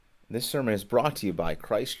This sermon is brought to you by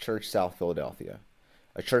Christ Church South Philadelphia,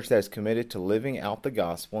 a church that is committed to living out the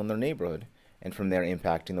gospel in their neighborhood and from there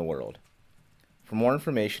impacting the world. For more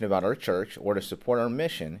information about our church or to support our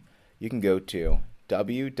mission, you can go to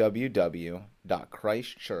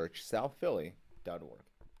www.christchurchsouthphilly.org.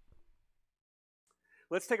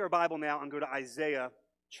 Let's take our Bible now and go to Isaiah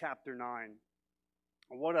chapter 9.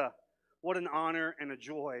 What an honor and a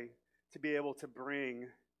joy to be able to bring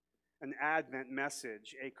an Advent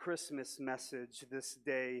message, a Christmas message this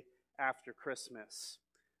day after Christmas.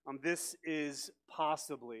 This is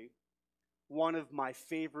possibly one of my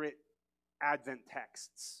favorite Advent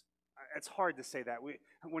texts. It's hard to say that.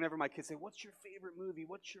 Whenever my kids say, "What's your favorite movie?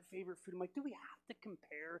 What's your favorite food?" I'm like, do we have to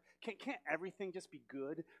compare? Can't everything just be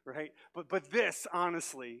good, right? But this,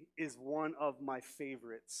 honestly, is one of my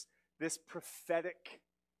favorites. This prophetic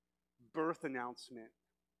birth announcement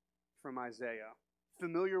from Isaiah.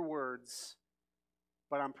 Familiar words,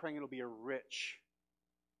 but I'm praying it'll be a rich,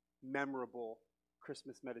 memorable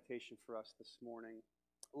Christmas meditation for us this morning.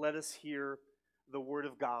 Let us hear the word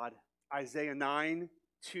of God. Isaiah 9,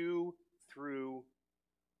 2 through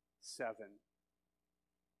 7.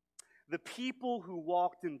 The people who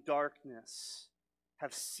walked in darkness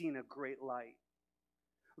have seen a great light.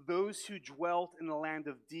 Those who dwelt in the land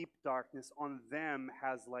of deep darkness, on them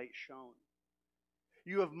has light shone.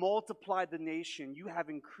 You have multiplied the nation. You have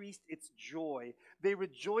increased its joy. They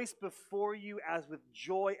rejoice before you as with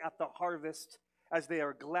joy at the harvest, as they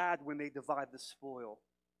are glad when they divide the spoil.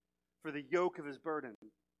 For the yoke of his burden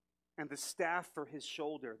and the staff for his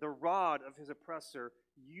shoulder, the rod of his oppressor,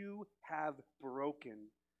 you have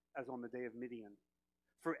broken as on the day of Midian.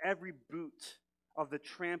 For every boot of the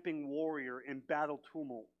tramping warrior in battle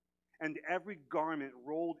tumult, and every garment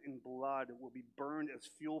rolled in blood will be burned as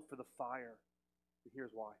fuel for the fire. And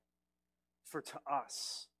here's why. For to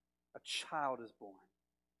us a child is born.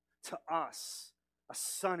 To us a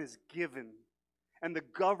son is given, and the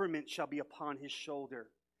government shall be upon his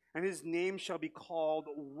shoulder. And his name shall be called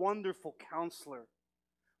Wonderful Counselor,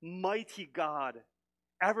 Mighty God,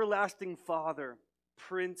 Everlasting Father,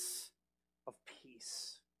 Prince of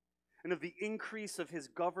Peace. And of the increase of his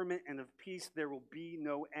government and of peace there will be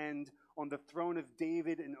no end, on the throne of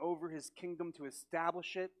David and over his kingdom, to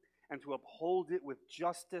establish it and to uphold it with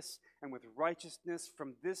justice and with righteousness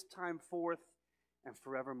from this time forth and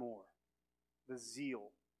forevermore. The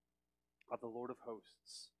zeal of the Lord of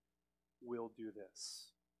hosts will do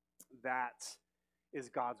this. That is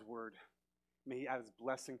God's word. May he add his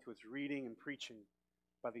blessing to its reading and preaching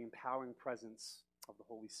by the empowering presence of the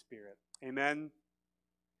Holy Spirit. Amen.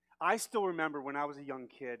 I still remember when I was a young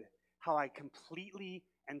kid how I completely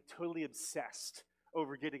and totally obsessed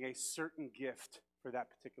over getting a certain gift for that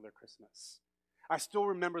particular Christmas. I still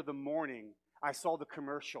remember the morning I saw the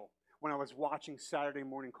commercial when I was watching Saturday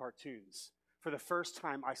morning cartoons. For the first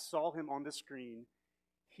time, I saw him on the screen,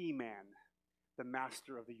 He-Man, the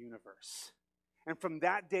master of the universe. And from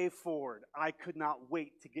that day forward, I could not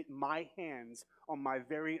wait to get my hands on my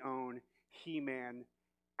very own He-Man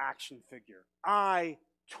action figure. I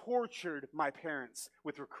tortured my parents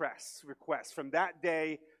with requests from that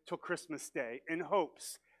day till Christmas Day in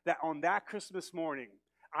hopes that on that Christmas morning,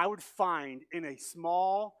 I would find in a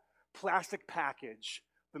small plastic package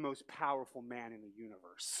the most powerful man in the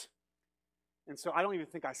universe. And so I don't even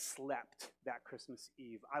think I slept that Christmas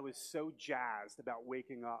Eve. I was so jazzed about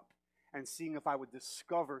waking up and seeing if I would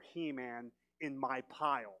discover He-Man in my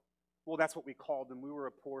pile. Well, that's what we called them. We were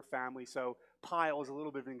a poor family, so pile is a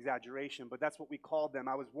little bit of an exaggeration, but that's what we called them.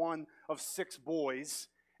 I was one of 6 boys,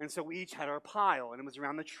 and so we each had our pile, and it was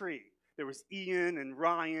around the tree. There was Ian and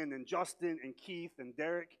Ryan and Justin and Keith and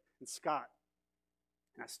Derek and Scott.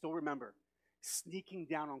 And I still remember sneaking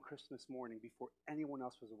down on Christmas morning before anyone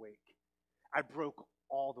else was awake. I broke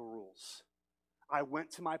all the rules. I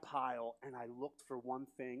went to my pile and I looked for one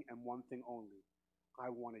thing and one thing only. I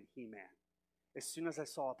wanted He-Man. As soon as I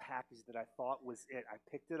saw a package that I thought was it, I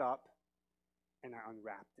picked it up and I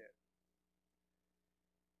unwrapped it.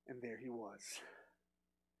 And there he was,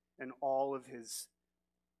 in all of his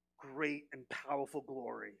great and powerful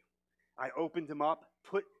glory. I opened him up,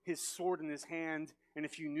 put his sword in his hand, and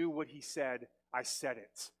if you knew what he said, I said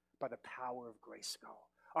it by the power of Grayskull.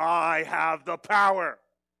 I have the power.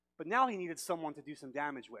 But now he needed someone to do some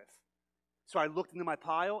damage with. So I looked into my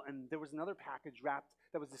pile, and there was another package wrapped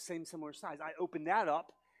that was the same similar size. I opened that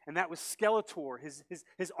up, and that was Skeletor,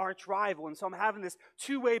 his arch rival. And so I'm having this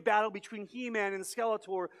two-way battle between He-Man and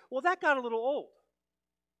Skeletor. Well, that got a little old.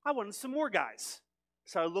 I wanted some more guys.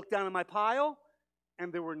 So I looked down in my pile,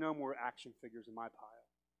 and there were no more action figures in my pile.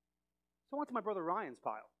 So I went to my brother Ryan's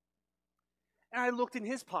pile. And I looked in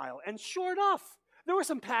his pile, and sure enough, There were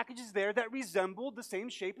some packages there that resembled the same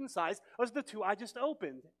shape and size as the two I just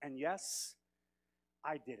opened. And yes,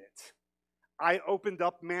 I did it. I opened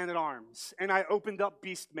up Man-at-Arms, and I opened up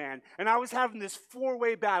Beast-Man, and I was having this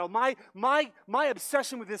four-way battle. My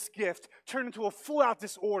obsession with this gift turned into a full-out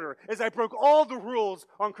disorder as I broke all the rules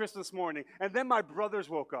on Christmas morning. And then my brothers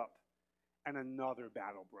woke up, and another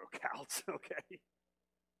battle broke out, okay?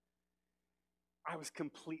 I was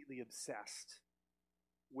completely obsessed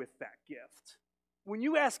with that gift. When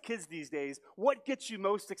you ask kids these days, what gets you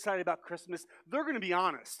most excited about Christmas, they're going to be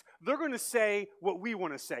honest. They're going to say what we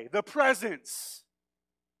want to say, the presents.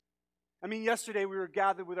 I mean, yesterday we were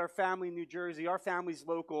gathered with our family in New Jersey. Our family's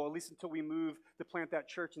local, at least until we move to plant that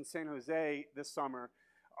church in San Jose this summer.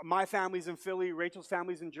 My family's in Philly. Rachel's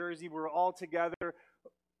family's in Jersey. We're all together.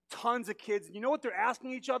 Tons of kids. You know what they're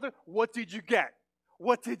asking each other? What did you get?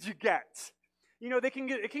 What did you get? You know, it can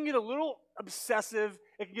get a little obsessive.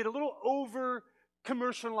 It can get a little over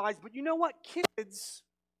commercialized, but you know what? Kids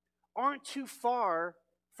aren't too far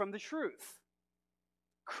from the truth.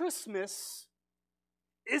 Christmas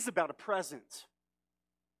is about a present.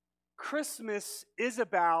 Christmas is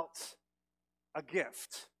about a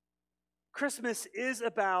gift. Christmas is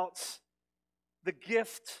about the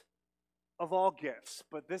gift of all gifts,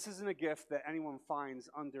 but this isn't a gift that anyone finds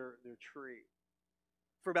under their tree.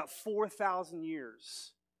 For about 4,000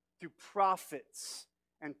 years, through prophets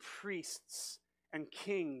and priests and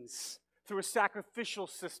kings, through a sacrificial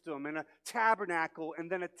system and a tabernacle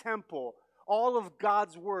and then a temple, all of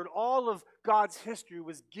God's word, all of God's history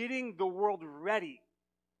was getting the world ready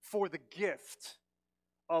for the gift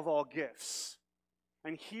of all gifts.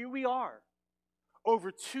 And here we are,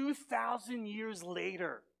 over 2,000 years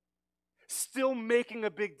later, still making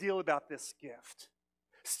a big deal about this gift,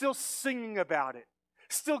 still singing about it,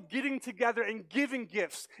 still getting together and giving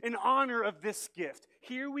gifts in honor of this gift.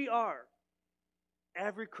 Here we are,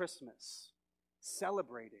 every Christmas,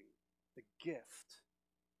 celebrating the gift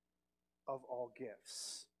of all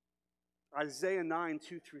gifts. Isaiah 9,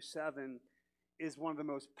 2-7 is one of the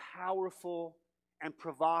most powerful and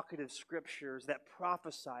provocative scriptures that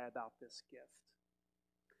prophesy about this gift.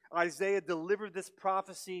 Isaiah delivered this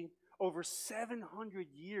prophecy over 700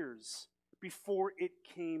 years before it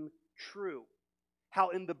came true. How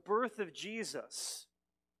in the birth of Jesus,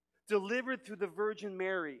 delivered through the Virgin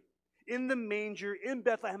Mary, in the manger, in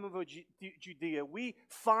Bethlehem of Judea, we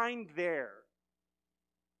find there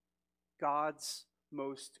God's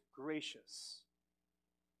most gracious,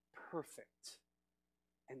 perfect,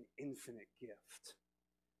 and infinite gift.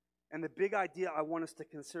 And the big idea I want us to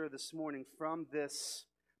consider this morning from this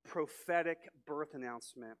prophetic birth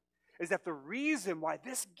announcement is that the reason why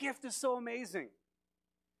this gift is so amazing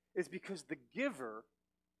is because the giver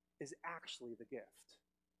is actually the gift.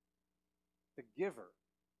 The giver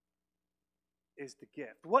is the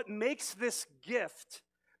gift. What makes this gift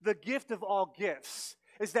the gift of all gifts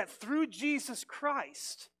is that through Jesus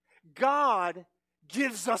Christ, God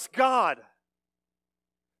gives us God.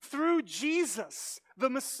 Through Jesus, the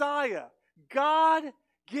Messiah, God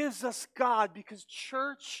gives us God because,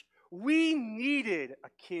 church, we needed a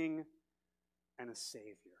king and a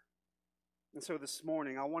savior. And so this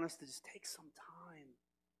morning, I want us to just take some time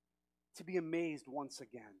to be amazed once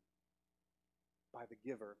again by the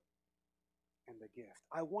giver and the gift.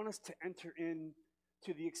 I want us to enter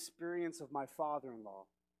into the experience of my father-in-law.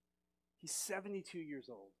 He's 72 years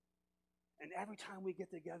old. And every time we get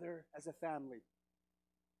together as a family,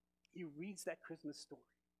 he reads that Christmas story.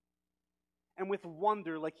 And with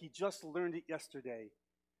wonder, like he just learned it yesterday,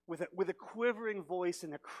 with a quivering voice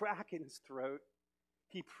and a crack in his throat,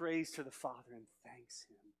 he prays to the Father and thanks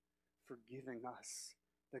him for giving us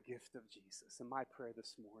the gift of Jesus. And my prayer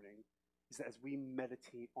this morning is that as we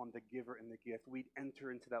meditate on the giver and the gift, we'd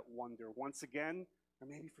enter into that wonder once again, or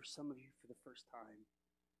maybe for some of you for the first time,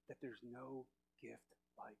 that there's no gift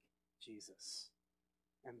like Jesus.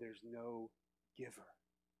 And there's no giver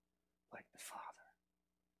like the Father.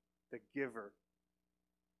 The giver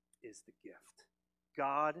is the gift.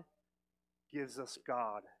 God gives us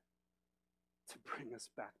God to bring us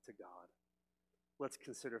back to God. Let's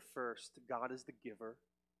consider first, God is the giver,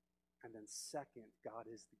 and then second, God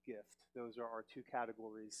is the gift. Those are our two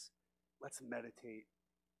categories. Let's meditate.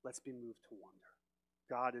 Let's be moved to wonder.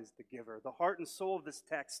 God is the giver. The heart and soul of this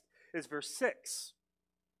text is verse 6.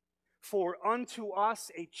 For unto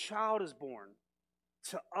us a child is born,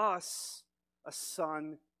 to us a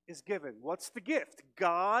son is given. What's the gift?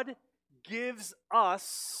 God gives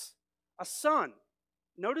us a son.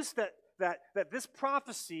 Notice that this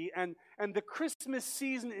prophecy and the Christmas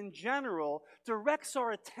season in general directs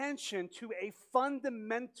our attention to a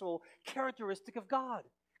fundamental characteristic of God.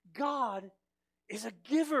 God is a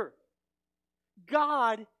giver.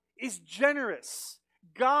 God is generous.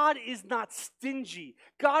 God is not stingy.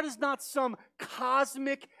 God is not some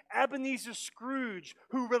cosmic Ebenezer Scrooge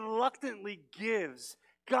who reluctantly gives.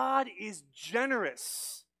 God is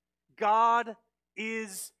generous. God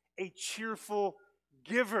is a cheerful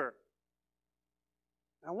giver.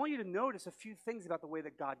 I want you to notice a few things about the way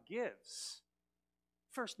that God gives.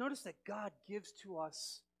 First, notice that God gives to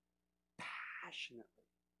us passionately.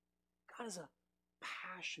 God is a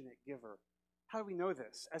passionate giver. How do we know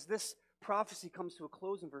this? As this prophecy comes to a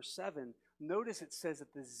close in verse 7, notice it says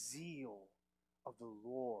that the zeal of the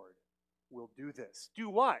Lord will do this. Do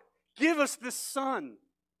what? Give us this son.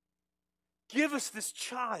 Give us this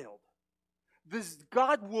child.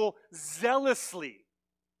 God will zealously,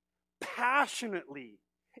 passionately,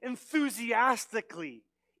 enthusiastically,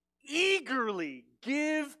 eagerly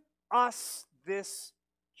give us this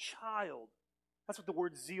child. That's what the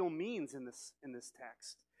word zeal means in this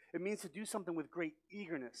text. It means to do something with great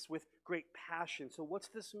eagerness, with great passion. So what's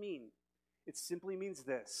this mean? It simply means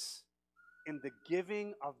this. In the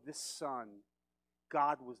giving of this son,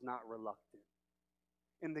 God was not reluctant.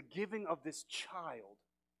 In the giving of this child,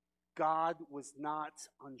 God was not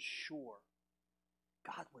unsure.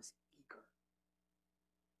 God was eager,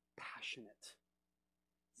 passionate,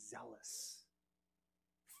 zealous,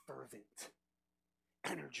 fervent,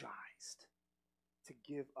 energized to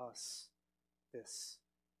give us this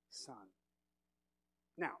son.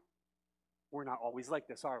 Now, we're not always like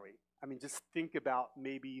this, are we? I mean, just think about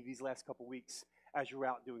maybe these last couple weeks as you're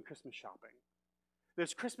out doing Christmas shopping.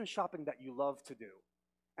 There's Christmas shopping that you love to do.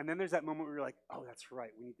 And then there's that moment where you're like, oh, that's right,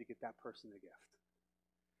 we need to get that person a gift.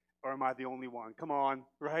 Or am I the only one? Come on,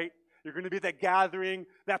 right? You're going to be at that gathering.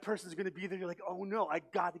 That person's going to be there. You're like, oh, no, I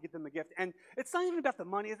got to get them a gift. And it's not even about the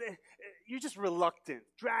money. You're just reluctant,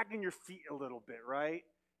 dragging your feet a little bit, right?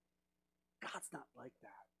 God's not like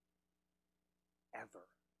that, ever.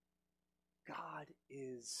 God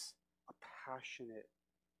is a passionate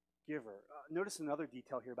giver. Notice another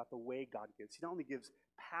detail here about the way God gives. He not only gives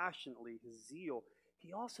passionately, his zeal,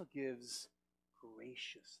 he also gives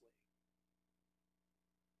graciously.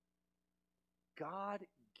 God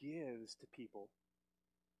gives to people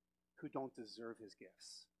who don't deserve his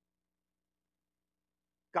gifts.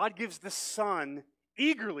 God gives the Son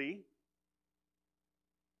eagerly,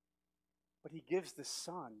 but he gives the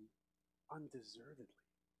Son undeservedly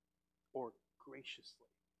or graciously.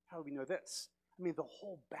 How do we know this? I mean, the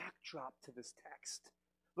whole backdrop to this text.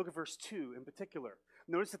 Look at verse 2 in particular.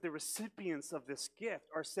 Notice that the recipients of this gift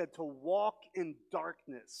are said to walk in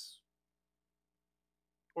darkness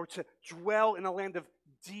or to dwell in a land of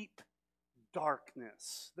deep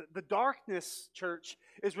darkness. The darkness, church,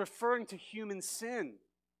 is referring to human sin,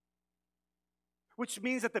 which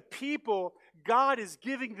means that the people God is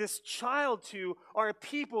giving this child to are a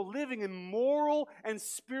people living in moral and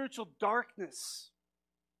spiritual darkness.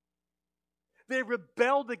 They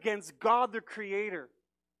rebelled against God, their creator.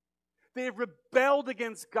 They have rebelled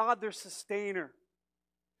against God, their sustainer.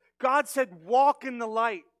 God said, walk in the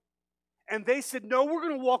light. And they said, no, we're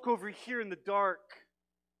going to walk over here in the dark.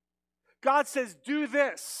 God says, do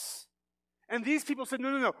this. And these people said,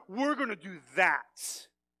 no, we're going to do that.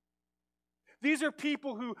 These are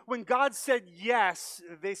people who, when God said yes,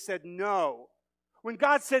 they said no. When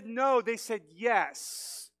God said no, they said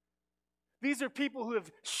yes. These are people who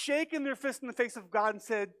have shaken their fist in the face of God and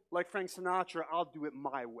said, like Frank Sinatra, I'll do it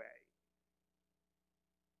my way.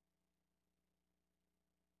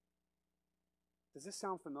 Does this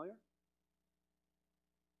sound familiar?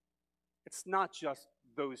 It's not just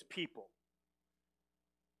those people.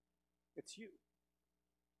 It's you.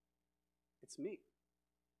 It's me.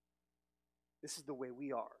 This is the way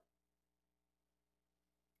we are.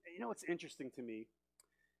 You know what's interesting to me?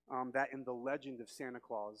 That in the legend of Santa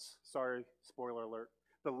Claus, sorry, spoiler alert,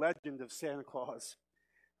 the legend of Santa Claus,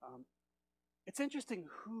 it's interesting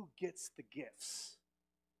who gets the gifts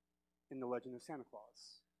in the legend of Santa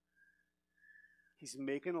Claus. He's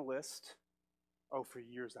making a list. Oh, for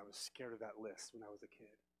years I was scared of that list when I was a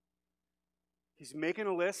kid. He's making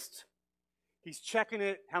a list. He's checking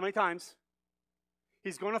it how many times?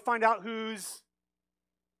 He's going to find out who's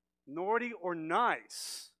naughty or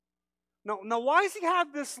nice. Now, why does he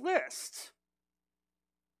have this list?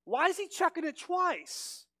 Why is he checking it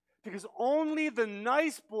twice? Because only the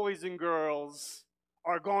nice boys and girls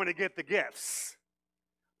are going to get the gifts.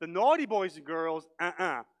 The naughty boys and girls,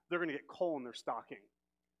 they're going to get coal in their stocking,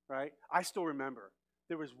 right? I still remember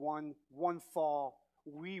there was one fall.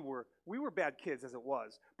 We were bad kids as it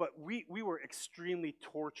was, but we were extremely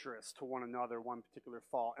torturous to one another one particular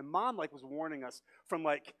fall. And Mom was warning us from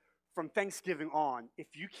from Thanksgiving on, if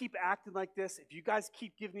you keep acting like this, if you guys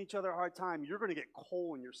keep giving each other a hard time, you're going to get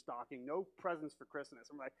coal in your stocking. No presents for Christmas.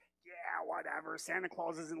 I'm like, yeah, whatever. Santa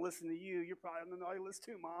Claus isn't listening to you. You're probably on the naughty list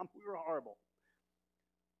too, Mom. We were horrible.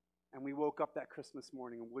 And we woke up that Christmas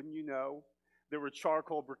morning, and wouldn't you know, there were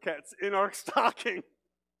charcoal briquettes in our stocking.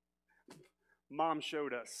 Mom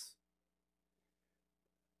showed us.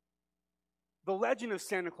 The legend of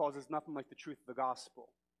Santa Claus is nothing like the truth of the gospel.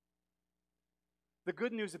 The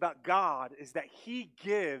good news about God is that He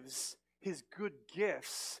gives His good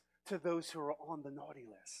gifts to those who are on the naughty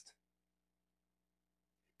list.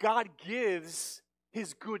 God gives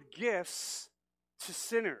His good gifts to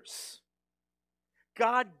sinners.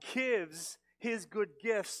 God gives His good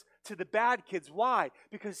gifts to the bad kids. Why?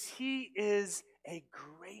 Because He is a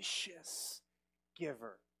gracious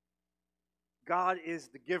giver. God is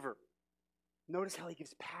the giver. Notice how He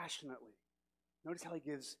gives passionately. Notice how He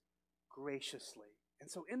gives graciously. And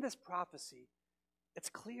so in this prophecy, it's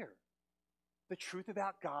clear. The truth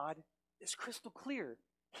about God is crystal clear.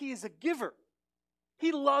 He is a giver.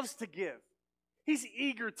 He loves to give. He's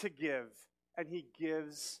eager to give. And He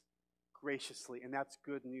gives graciously. And that's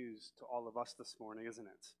good news to all of us this morning, isn't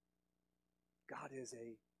it? God is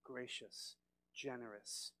a gracious,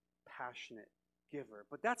 generous, passionate giver.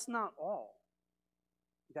 But that's not all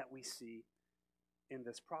that we see in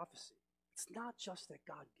this prophecy. It's not just that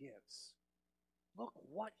God gives. Look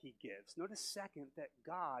what He gives. Notice, second, that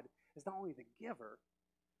God is not only the giver,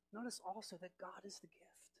 notice also that God is the gift.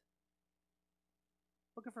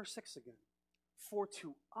 Look at verse 6 again. For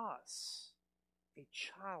to us a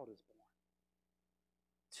child is born.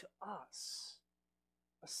 To us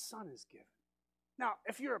a son is given. Now,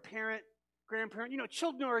 if you're a parent, grandparent,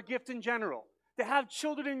 children are a gift in general. To have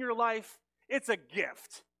children in your life, it's a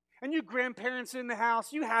gift. And you grandparents in the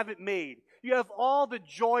house, you have it made. You have all the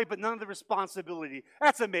joy, but none of the responsibility.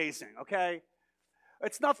 That's amazing, okay?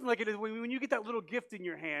 It's nothing like it is when you get that little gift in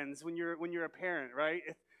your hands when you're a parent, right?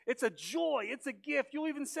 It's a joy. It's a gift. You'll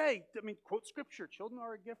even say, quote Scripture, children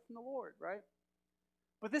are a gift from the Lord, right?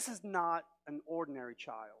 But this is not an ordinary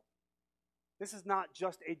child. This is not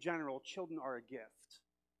just a general, children are a gift.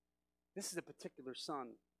 This is a particular son.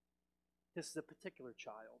 This is a particular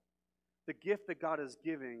child. The gift that God is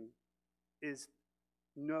giving is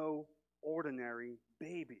no ordinary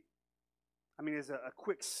baby. As a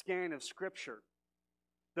quick scan of Scripture,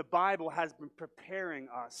 the Bible has been preparing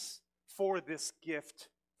us for this gift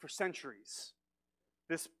for centuries.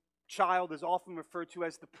 This child is often referred to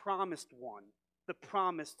as the promised one, the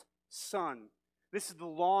promised son. This is the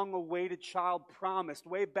long-awaited child promised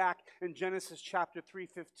way back in Genesis chapter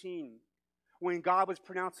 3:15, when God was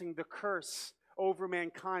pronouncing the curse over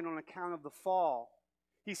mankind on account of the fall.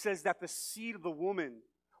 He says that the seed of the woman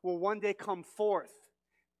will one day come forth,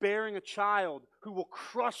 bearing a child who will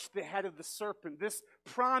crush the head of the serpent. This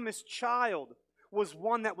promised child was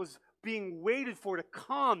one that was being waited for to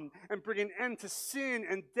come and bring an end to sin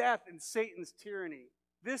and death and Satan's tyranny.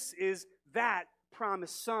 This is that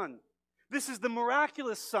promised son. This is the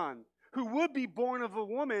miraculous son who would be born of a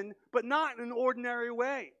woman, but not in an ordinary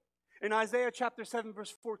way. In Isaiah chapter 7, verse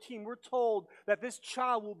 14, we're told that this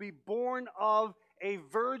child will be born of a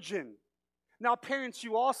virgin. Now, parents,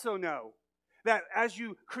 you also know that as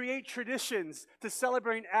you create traditions to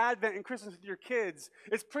celebrate Advent and Christmas with your kids,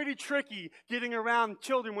 it's pretty tricky getting around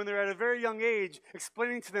children when they're at a very young age,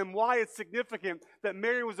 explaining to them why it's significant that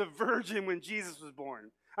Mary was a virgin when Jesus was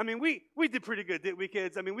born. We did pretty good, didn't we,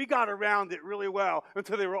 kids? We got around it really well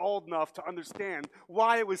until they were old enough to understand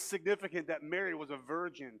why it was significant that Mary was a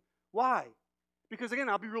virgin. Why? Because, again,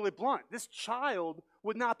 I'll be really blunt. This child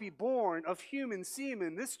would not be born of human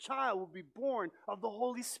semen. This child would be born of the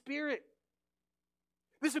Holy Spirit.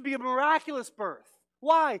 This would be a miraculous birth.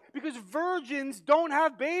 Why? Because virgins don't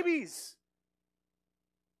have babies.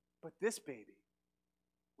 But this baby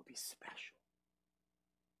would be special,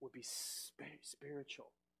 would be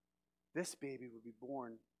spiritual. This baby would be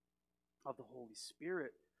born of the Holy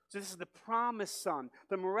Spirit. So this is the promised son,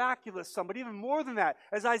 the miraculous son. But even more than that,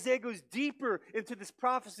 as Isaiah goes deeper into this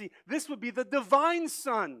prophecy, this would be the divine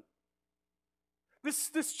son.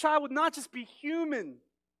 This child would not just be human.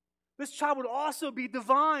 This child would also be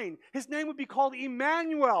divine. His name would be called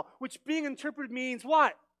Emmanuel, which being interpreted means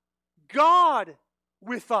what? God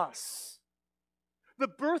with us. The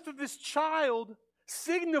birth of this child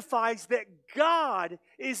signifies that God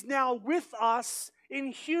is now with us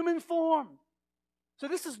in human form. So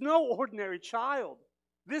this is no ordinary child.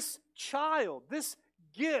 This child, this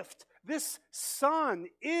gift, this son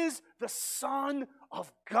is the Son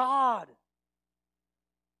of God.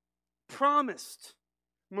 Promised,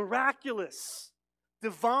 miraculous,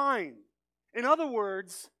 divine. In other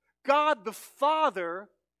words, God the Father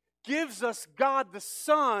gives us God the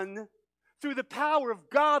Son through the power of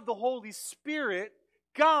God the Holy Spirit.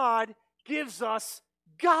 God gives us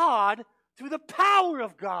God through the power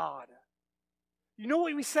of God. You know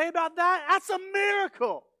what we say about that? That's a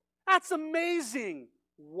miracle. That's amazing.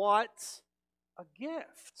 What a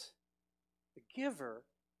gift. The giver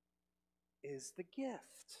is the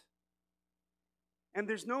gift. And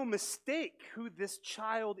there's no mistake who this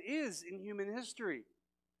child is in human history.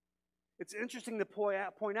 It's interesting to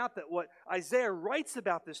point out that what Isaiah writes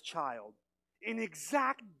about this child in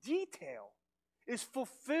exact detail is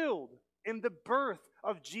fulfilled in the birth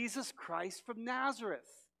of Jesus Christ from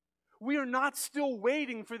Nazareth. We are not still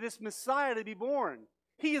waiting for this Messiah to be born.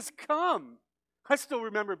 He has come. I still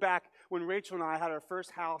remember back when Rachel and I had our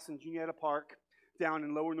first house in Juniata Park down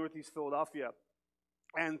in lower northeast Philadelphia.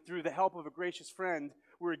 And through the help of a gracious friend,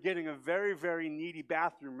 we were getting a very, very needy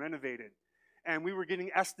bathroom renovated. And we were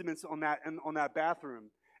getting estimates on that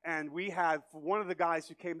bathroom. And we had, one of the guys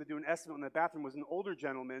who came to do an estimate on that bathroom was an older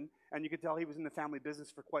gentleman, and you could tell he was in the family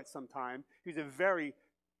business for quite some time. He was a very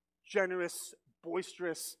generous,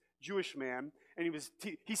 boisterous Jewish man, and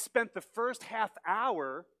he spent the first half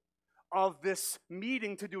hour of this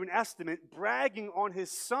meeting to do an estimate bragging on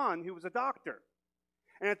his son, who was a doctor.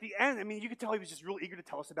 And at the end, I mean, you could tell he was just real eager to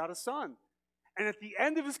tell us about his son. And at the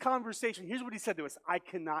end of his conversation, here's what he said to us. I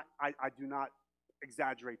do not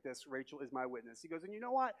exaggerate this. Rachel is my witness. He goes, and you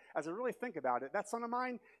know what? As I really think about it, that son of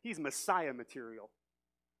mine, he's Messiah material.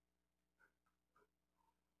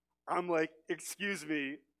 I'm like, excuse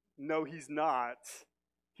me, no, he's not.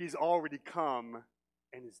 He's already come,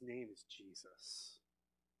 and his name is Jesus.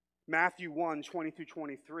 Matthew 1, 20 through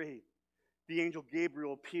 23. The angel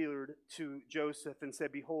Gabriel appeared to Joseph and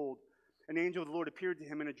said, behold, an angel of the Lord appeared to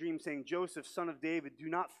him in a dream, saying, Joseph, son of David, do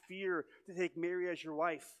not fear to take Mary as your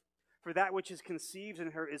wife, for that which is conceived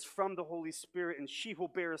in her is from the Holy Spirit, and she will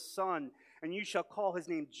bear a son, and you shall call his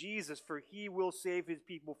name Jesus, for he will save his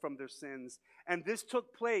people from their sins. And this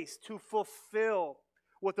took place to fulfill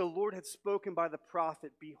what the Lord had spoken by the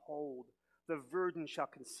prophet. Behold, the virgin shall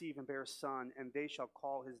conceive and bear a son, and they shall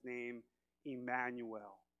call his name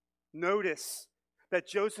Emmanuel. Notice that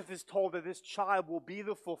Joseph is told that this child will be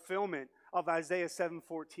the fulfillment of Isaiah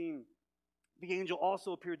 7:14. The angel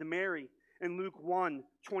also appeared to Mary in Luke 1,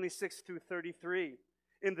 26 through 33.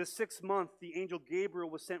 In the 6th month, the angel Gabriel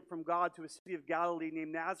was sent from God to a city of Galilee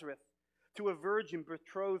named Nazareth, to a virgin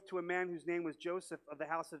betrothed to a man whose name was Joseph of the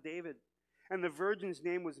house of David. And the virgin's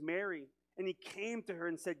name was Mary. And he came to her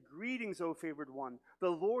and said, Greetings, O favored one, the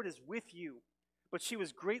Lord is with you. But she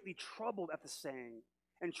was greatly troubled at the saying,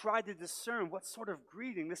 and tried to discern what sort of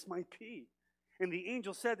greeting this might be. And the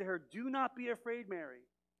angel said to her, Do not be afraid, Mary,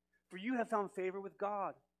 for you have found favor with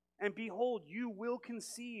God. And behold, you will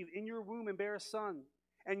conceive in your womb and bear a son,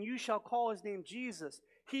 and you shall call his name Jesus.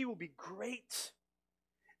 He will be great,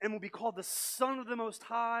 and will be called the Son of the Most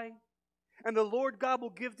High. And the Lord God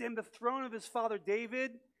will give to him the throne of his father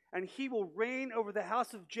David, and he will reign over the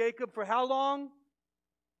house of Jacob for how long?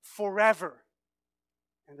 Forever.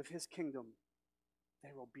 And of his kingdom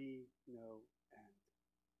there will be no end.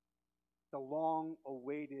 The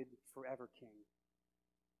long-awaited forever king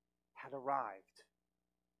had arrived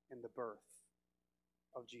in the birth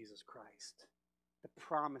of Jesus Christ, the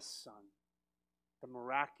promised Son, the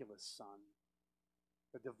miraculous Son,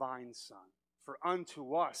 the divine Son. For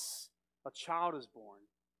unto us a child is born,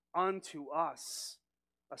 unto us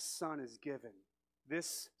a son is given.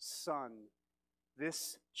 This son,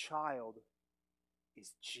 this child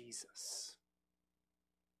is Jesus.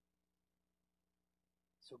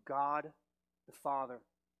 So God the Father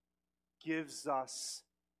gives us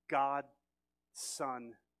God the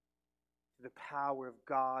Son, the power of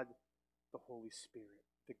God the Holy Spirit.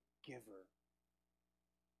 The giver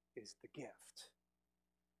is the gift.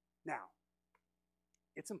 Now,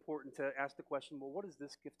 it's important to ask the question, well, what is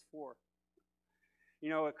this gift for? You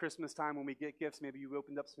know, at Christmas time when we get gifts, maybe you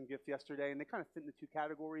opened up some gifts yesterday, and they kind of fit into two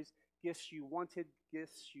categories. Gifts you wanted,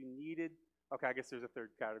 gifts you needed. Okay, I guess there's a third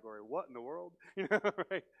category. What in the world? You know,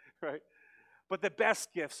 right? But the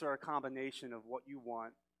best gifts are a combination of what you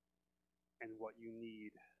want and what you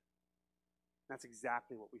need. That's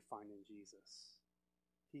exactly what we find in Jesus.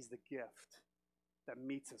 He's the gift that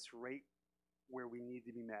meets us right where we need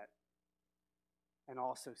to be met, and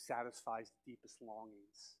also satisfies the deepest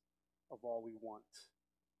longings of all we want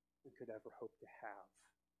and could ever hope to have.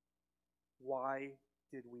 Why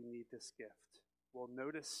did we need this gift? Well,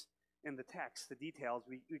 notice in the text, the details.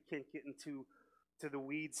 We can't get into the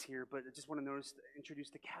weeds here, but I just want to introduce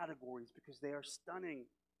the categories because they are stunning.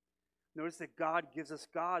 Notice that God gives us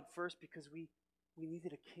God first because we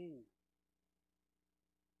needed a king.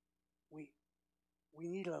 We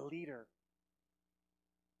need a leader.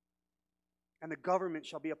 And the government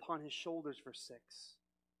shall be upon his shoulders, verse 6.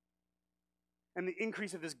 And the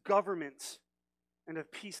increase of his government and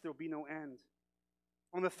of peace there will be no end.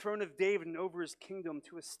 On the throne of David and over his kingdom,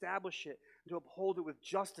 to establish it and to uphold it with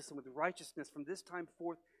justice and with righteousness from this time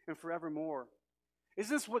forth and forevermore.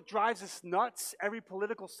 Isn't this what drives us nuts every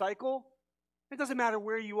political cycle? It doesn't matter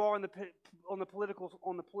where you are on the political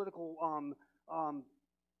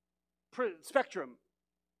spectrum.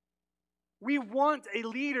 We want a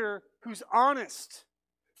leader who's honest,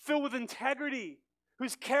 filled with integrity,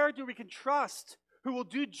 whose character we can trust, who will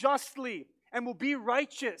do justly and will be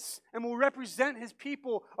righteous and will represent his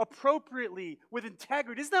people appropriately with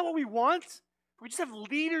integrity. Isn't that what we want? If we just have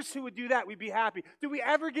leaders who would do that, we'd be happy. Do we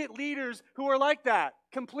ever get leaders who are like that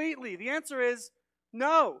completely? The answer is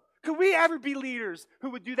no. Could we ever be leaders who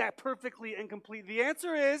would do that perfectly and completely? The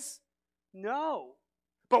answer is no.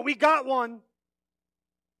 But we got one.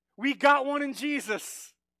 We got one in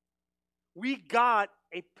Jesus. We got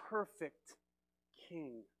a perfect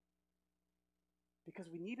king because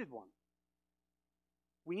we needed one.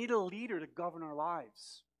 We need a leader to govern our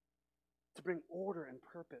lives, to bring order and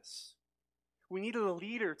purpose. We needed a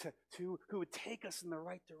leader who would take us in the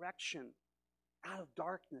right direction, out of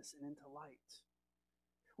darkness and into light.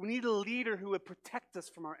 We needed a leader who would protect us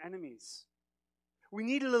from our enemies. We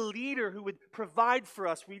needed a leader who would provide for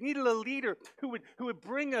us. We needed a leader who would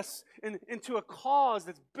bring us into a cause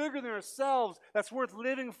that's bigger than ourselves, that's worth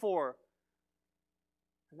living for.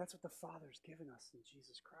 And that's what the Father's given us in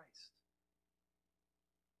Jesus Christ.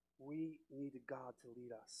 We needed God to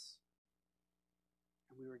lead us.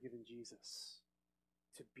 And we were given Jesus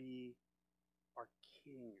to be our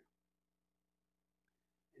King.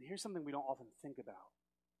 And here's something we don't often think about.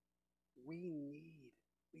 We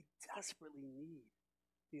desperately need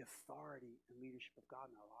the authority and leadership of God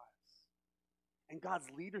in our lives. And God's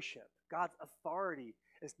leadership, God's authority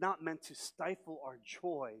is not meant to stifle our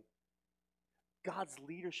joy. God's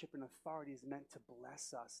leadership and authority is meant to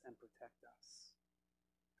bless us and protect us.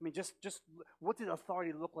 I mean, just what did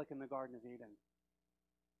authority look like in the Garden of Eden?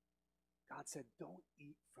 God said, don't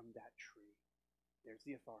eat from that tree. There's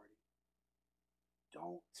the authority.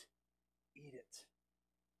 Don't eat it.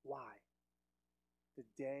 Why? The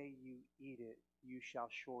day you eat it, you shall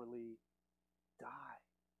surely die.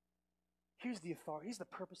 Here's the authority. Here's the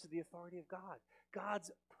purpose of the authority of God. God's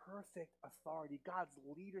perfect authority, God's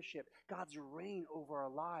leadership, God's reign over our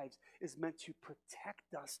lives is meant to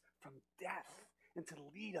protect us from death and to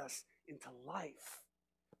lead us into life.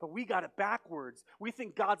 But we got it backwards. We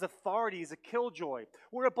think God's authority is a killjoy.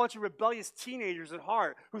 We're a bunch of rebellious teenagers at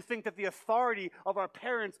heart who think that the authority of our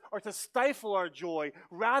parents are to stifle our joy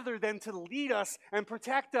rather than to lead us and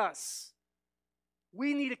protect us.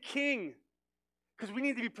 We need a king because we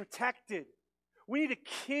need to be protected. We need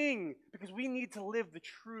a king because we need to live the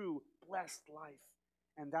true, blessed life.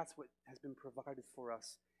 And that's what has been provided for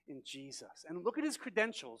us in Jesus. And look at his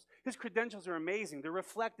credentials. His credentials are amazing. They're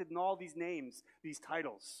reflected in all these names, these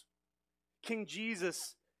titles. King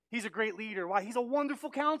Jesus, he's a great leader. Why? He's a wonderful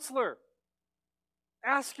counselor.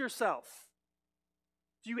 Ask yourself,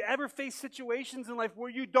 do you ever face situations in life where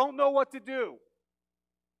you don't know what to do?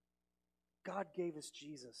 God gave us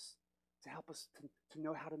Jesus to help us to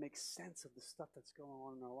know how to make sense of the stuff that's going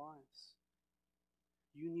on in our lives.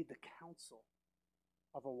 You need the counsel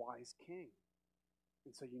of a wise king.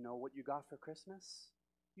 And so you know what you got for Christmas?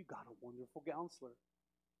 You got a wonderful counselor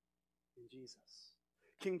in Jesus.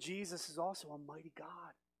 King Jesus is also a mighty God.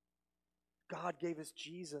 God gave us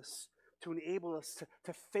Jesus to enable us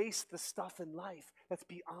to face the stuff in life that's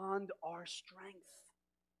beyond our strength.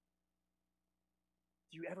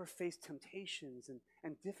 Do you ever face temptations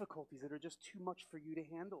and difficulties that are just too much for you to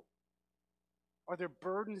handle? Are there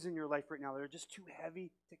burdens in your life right now that are just too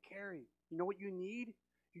heavy to carry? You know what you need?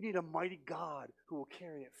 You need a mighty God who will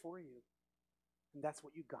carry it for you. And that's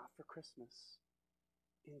what you got for Christmas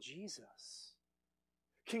in Jesus.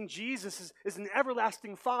 King Jesus is an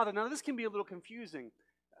everlasting Father. Now, this can be a little confusing.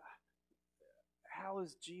 How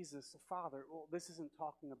is Jesus a father? Well, this isn't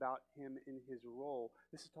talking about him in his role.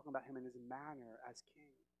 This is talking about him in his manner as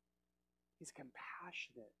king. He's a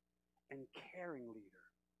compassionate and caring leader.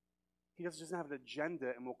 He doesn't have an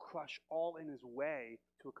agenda and will crush all in his way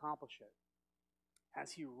to accomplish it.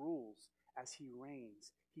 As he rules, as he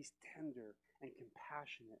reigns, he's tender and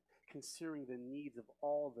compassionate, considering the needs of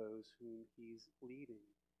all those whom he's leading.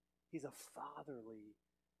 He's a fatherly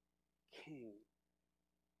king.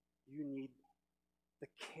 You need the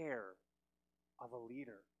care of a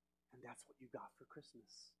leader, and that's what you got for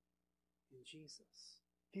Christmas in Jesus.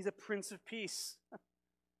 He's a Prince of Peace.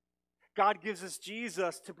 God gives us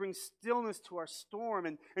Jesus to bring stillness to our storm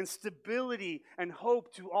and stability and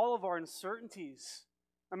hope to all of our uncertainties.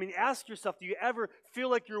 I mean, ask yourself, do you ever feel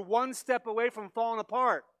like you're one step away from falling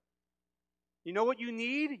apart? You know what you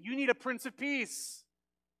need? You need a Prince of Peace.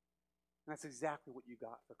 And that's exactly what you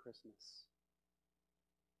got for Christmas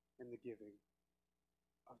in the giving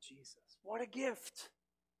of Jesus. What a gift.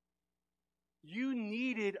 You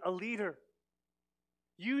needed a leader.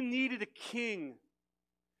 You needed a king.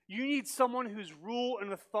 You need someone whose rule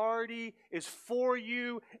and authority is for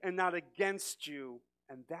you and not against you.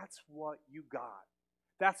 And that's what you got.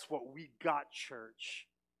 That's what we got, church,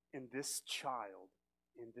 in this child,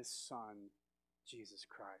 in this Son, Jesus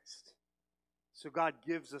Christ. So God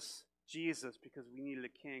gives us Jesus because we needed a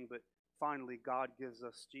king, but finally God gives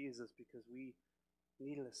us Jesus because we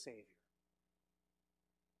needed a Savior.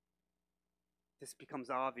 This becomes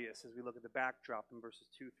obvious as we look at the backdrop in verses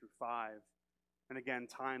 2 through 5. And again,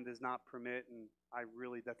 time does not permit, and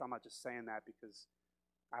I'm not just saying that because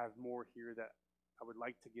I have more here that I would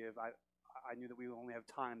like to give. I knew that we would only have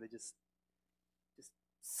time to just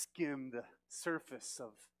skim the surface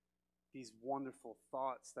of these wonderful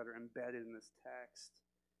thoughts that are embedded in this text.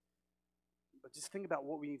 But just think about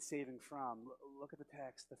what we need saving from. Look at the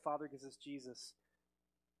text. The Father gives us Jesus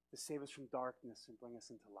to save us from darkness and bring us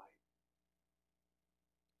into light.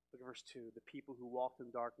 Look at verse 2. The people who walked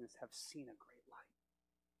in darkness have seen a great light.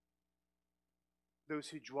 Those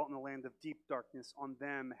who dwelt in the land of deep darkness, on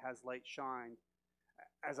them has light shined.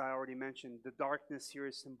 As I already mentioned, the darkness here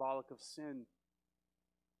is symbolic of sin.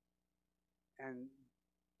 And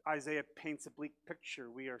Isaiah paints a bleak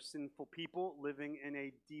picture. We are sinful people living in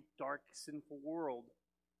a deep, dark, sinful world.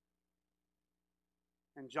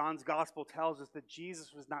 And John's gospel tells us that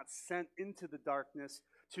Jesus was not sent into the darkness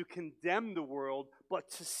to condemn the world, but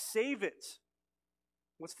to save it.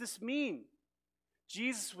 What's this mean?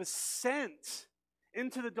 Jesus was sent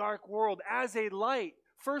into the dark world as a light,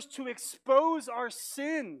 first to expose our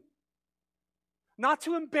sin, not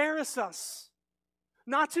to embarrass us,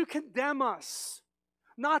 not to condemn us,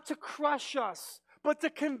 not to crush us, but to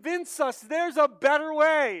convince us there's a better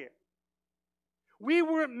way. We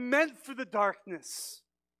weren't meant for the darkness.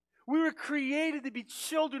 We were created to be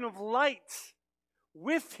children of light,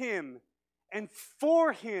 with Him and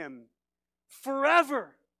for Him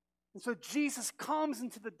forever. And so Jesus comes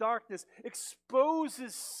into the darkness,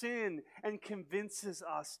 exposes sin, and convinces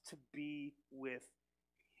us to be with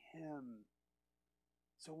Him.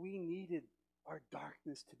 So we needed our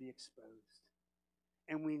darkness to be exposed.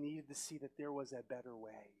 And we needed to see that there was a better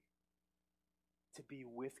way to be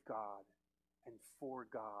with God and for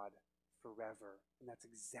God forever. And that's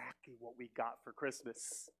exactly what we got for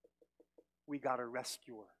Christmas. We got a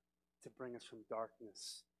rescuer to bring us from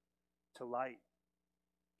darkness to light.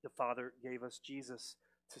 The Father gave us Jesus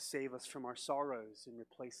to save us from our sorrows and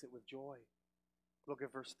replace it with joy. Look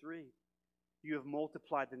at verse 3. You have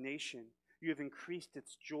multiplied the nation. You have increased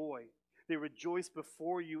its joy. They rejoice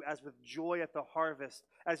before you as with joy at the harvest,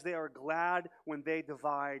 as they are glad when they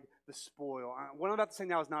divide the spoil. What I'm about to say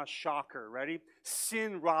now is not a shocker. Ready?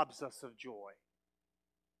 Sin robs us of joy.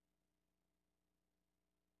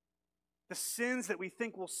 The sins that we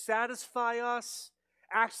think will satisfy us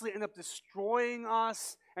actually end up destroying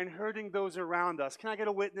us and hurting those around us. Can I get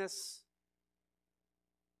a witness?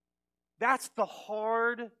 That's the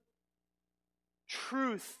hard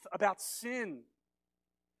truth about sin.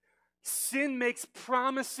 Sin makes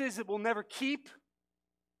promises it will never keep.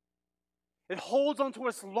 It holds on to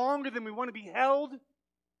us longer than we want to be held.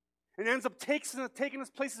 And ends up taking us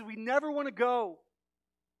places we never want to go.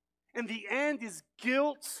 And the end is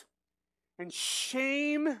guilt and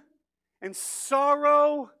shame and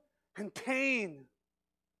sorrow and pain.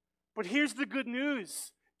 But here's the good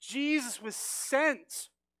news. Jesus was sent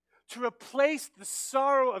to replace the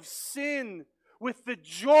sorrow of sin with the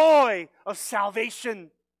joy of salvation.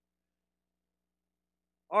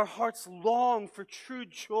 Our hearts long for true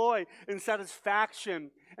joy and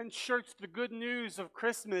satisfaction. And church, the good news of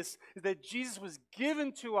Christmas is that Jesus was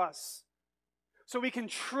given to us so we can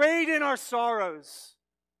trade in our sorrows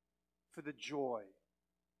for the joy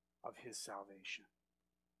of His salvation.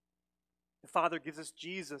 The Father gives us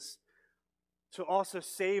Jesus to also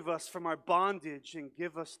save us from our bondage and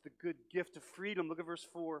give us the good gift of freedom. Look at verse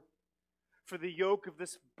 4. For the yoke of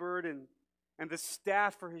this burden and the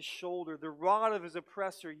staff for his shoulder, the rod of his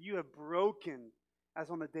oppressor, you have broken as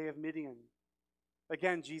on the day of Midian.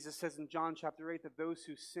 Again, Jesus says in John chapter 8 that those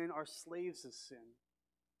who sin are slaves of sin.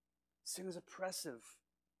 Sin is oppressive.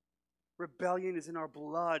 Rebellion is in our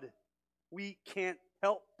blood. We can't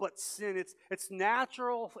help but sin. It's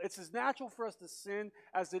natural. It's as natural for us to sin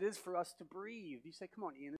as it is for us to breathe. You say, come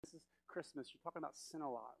on, Ian, this is Christmas, you're talking about sin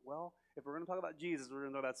a lot. Well, if we're going to talk about Jesus, we're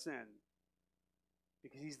going to talk about sin.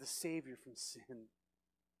 Because he's the Savior from sin.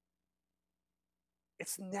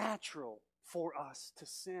 It's natural for us to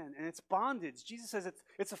sin, and it's bondage. Jesus says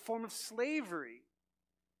it's a form of slavery.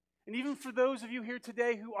 And even for those of you here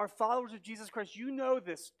today who are followers of Jesus Christ, you know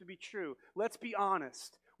this to be true. Let's be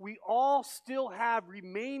honest. We all still have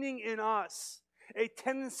remaining in us a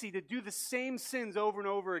tendency to do the same sins over and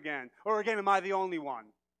over again. Or again, am I the only one?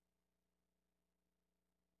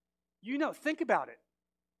 You know, think about it.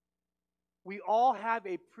 We all have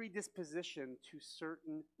a predisposition to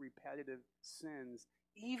certain repetitive sins,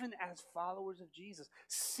 even as followers of Jesus.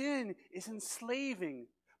 Sin is enslaving.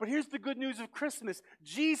 But here's the good news of Christmas.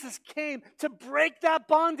 Jesus came to break that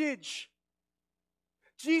bondage.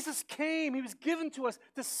 Jesus came. He was given to us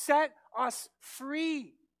to set us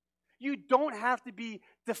free. You don't have to be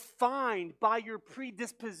defined by your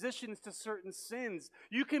predispositions to certain sins.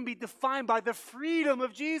 You can be defined by the freedom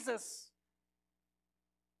of Jesus.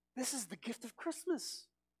 This is the gift of Christmas.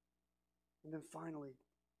 And then finally,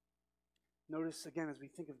 notice again as we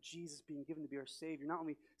think of Jesus being given to be our Savior, not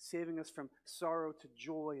only saving us from sorrow to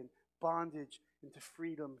joy and bondage into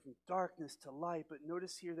freedom, from darkness to light, but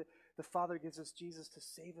notice here that the Father gives us Jesus to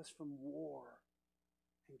save us from war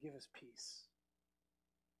and give us peace.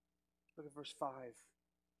 Look at verse 5.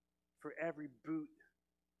 For every boot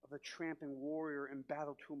of a tramping warrior in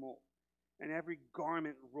battle tumult, and every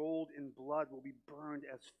garment rolled in blood will be burned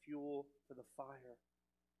as fuel for the fire.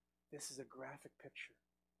 This is a graphic picture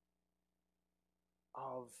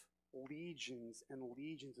of legions and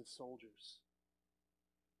legions of soldiers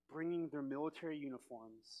bringing their military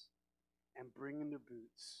uniforms and bringing their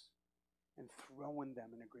boots and throwing them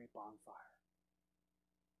in a great bonfire.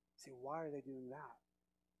 See, why are they doing that?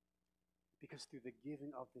 Because through the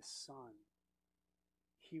giving of this Son,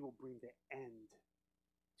 he will bring the end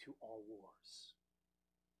to all wars.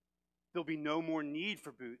 There'll be no more need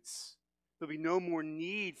for boots. There'll be no more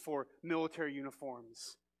need for military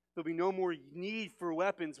uniforms. There'll be no more need for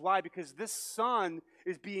weapons. Why? Because this Son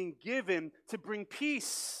is being given to bring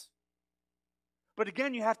peace. But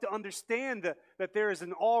again, you have to understand that there is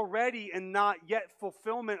an already and not yet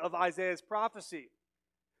fulfillment of Isaiah's prophecy.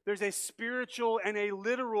 There's a spiritual and a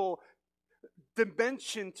literal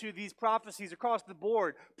dimension to these prophecies across the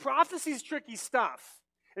board. Prophecy is tricky stuff.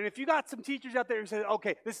 And if you got some teachers out there who say,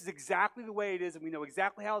 okay, this is exactly the way it is and we know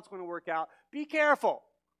exactly how it's going to work out, be careful.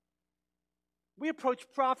 We approach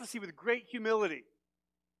prophecy with great humility.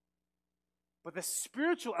 But the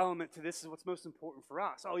spiritual element to this is what's most important for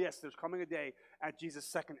us. Oh yes, there's coming a day at Jesus'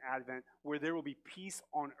 second advent where there will be peace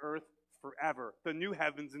on earth forever. The new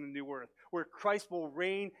heavens and the new earth. Where Christ will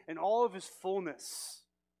reign in all of his fullness.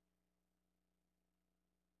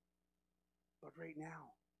 But right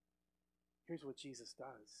now, here's what Jesus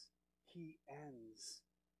does. He ends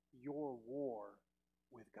your war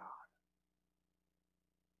with God.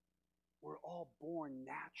 We're all born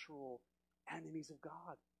natural enemies of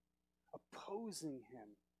God, opposing him,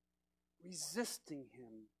 resisting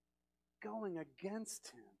him, going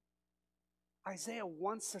against him. Isaiah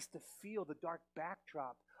wants us to feel the dark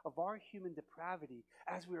backdrop of our human depravity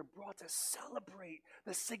as we are brought to celebrate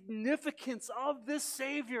the significance of this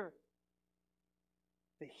Savior.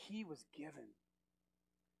 That he was given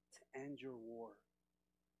to end your war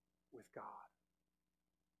with God.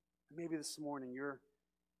 And maybe this morning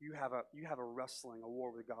you have a wrestling, a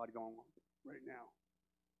war with God going on right now.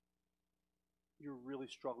 You're really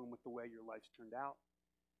struggling with the way your life's turned out.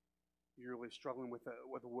 You're really struggling with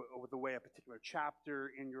the way a particular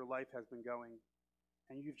chapter in your life has been going.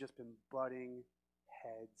 And you've just been butting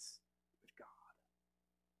heads with God.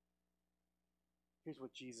 Here's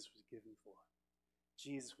what Jesus was given for.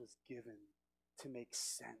 Jesus was given to make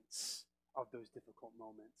sense of those difficult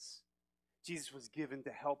moments. Jesus was given to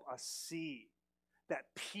help us see that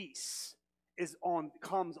peace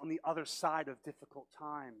comes on the other side of difficult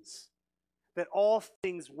times. That all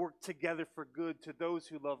things work together for good to those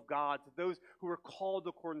who love God, to those who are called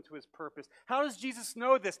according to his purpose. How does Jesus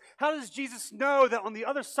know this? How does Jesus know that on the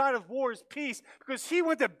other side of war is peace? Because he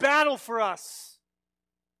went to battle for us.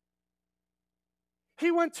 He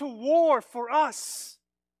went to war for us.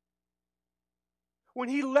 When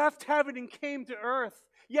he left heaven and came to earth,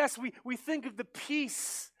 yes, we think of the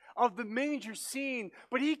peace of the manger scene,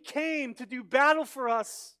 but he came to do battle for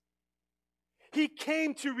us. He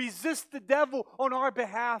came to resist the devil on our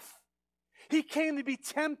behalf. He came to be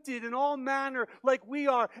tempted in all manner like we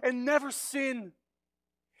are and never sin.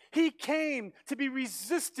 He came to be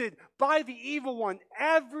resisted by the evil one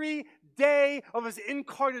every day of his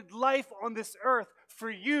incarnate life on this earth for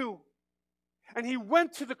you. And he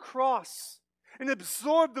went to the cross and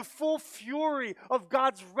absorb the full fury of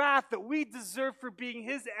God's wrath that we deserve for being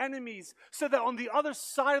his enemies, so that on the other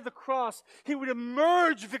side of the cross, he would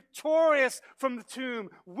emerge victorious from the tomb,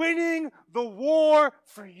 winning the war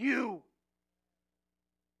for you.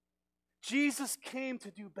 Jesus came to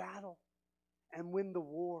do battle and win the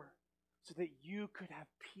war so that you could have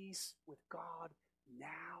peace with God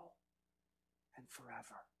now and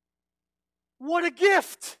forever. What a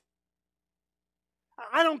gift!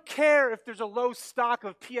 I don't care if there's a low stock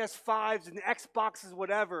of PS5s and Xboxes,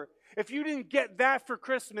 whatever. If you didn't get that for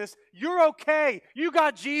Christmas, you're okay. You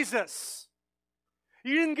got Jesus.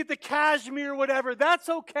 You didn't get the cashmere or whatever. That's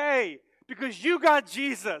okay because you got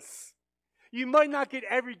Jesus. You might not get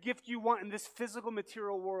every gift you want in this physical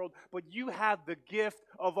material world, but you have the gift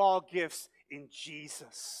of all gifts in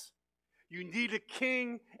Jesus. You need a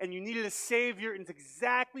king and you needed a savior, and it's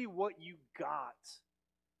exactly what you got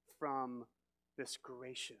from this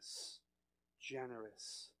gracious,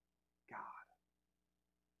 generous God.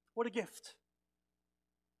 What a gift.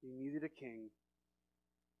 You needed a king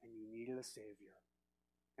and you needed a savior.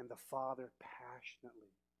 And the Father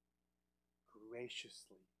passionately,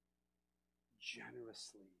 graciously,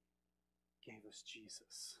 generously gave us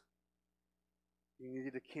Jesus. You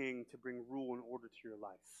needed a king to bring rule and order to your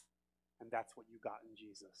life. And that's what you got in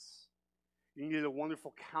Jesus. You needed a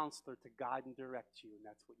wonderful counselor to guide and direct you, and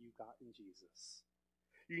that's what you got in Jesus.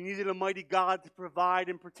 You needed a mighty God to provide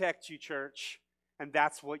and protect you, church, and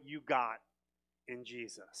that's what you got in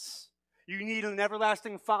Jesus. You need an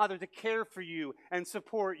everlasting Father to care for you and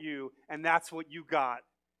support you, and that's what you got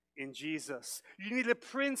in Jesus. You need a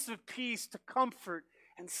Prince of Peace to comfort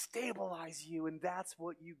and stabilize you, and that's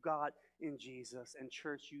what you got in Jesus. And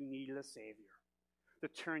church, you needed a Savior to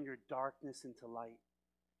turn your darkness into light,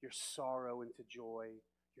 your sorrow into joy,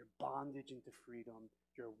 your bondage into freedom,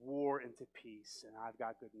 your war into peace. And I've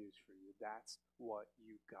got good news for you. That's what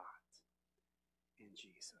you got in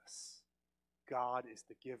Jesus. God is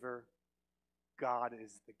the giver. God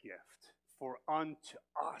is the gift. For unto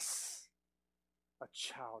us a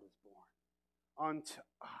child is born. Unto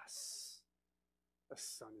us a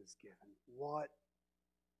son is given. What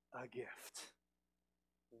a gift.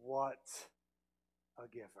 What a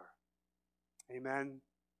giver. Amen.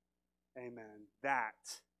 Amen. That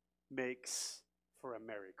makes for a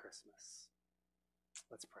Merry Christmas.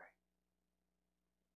 Let's pray.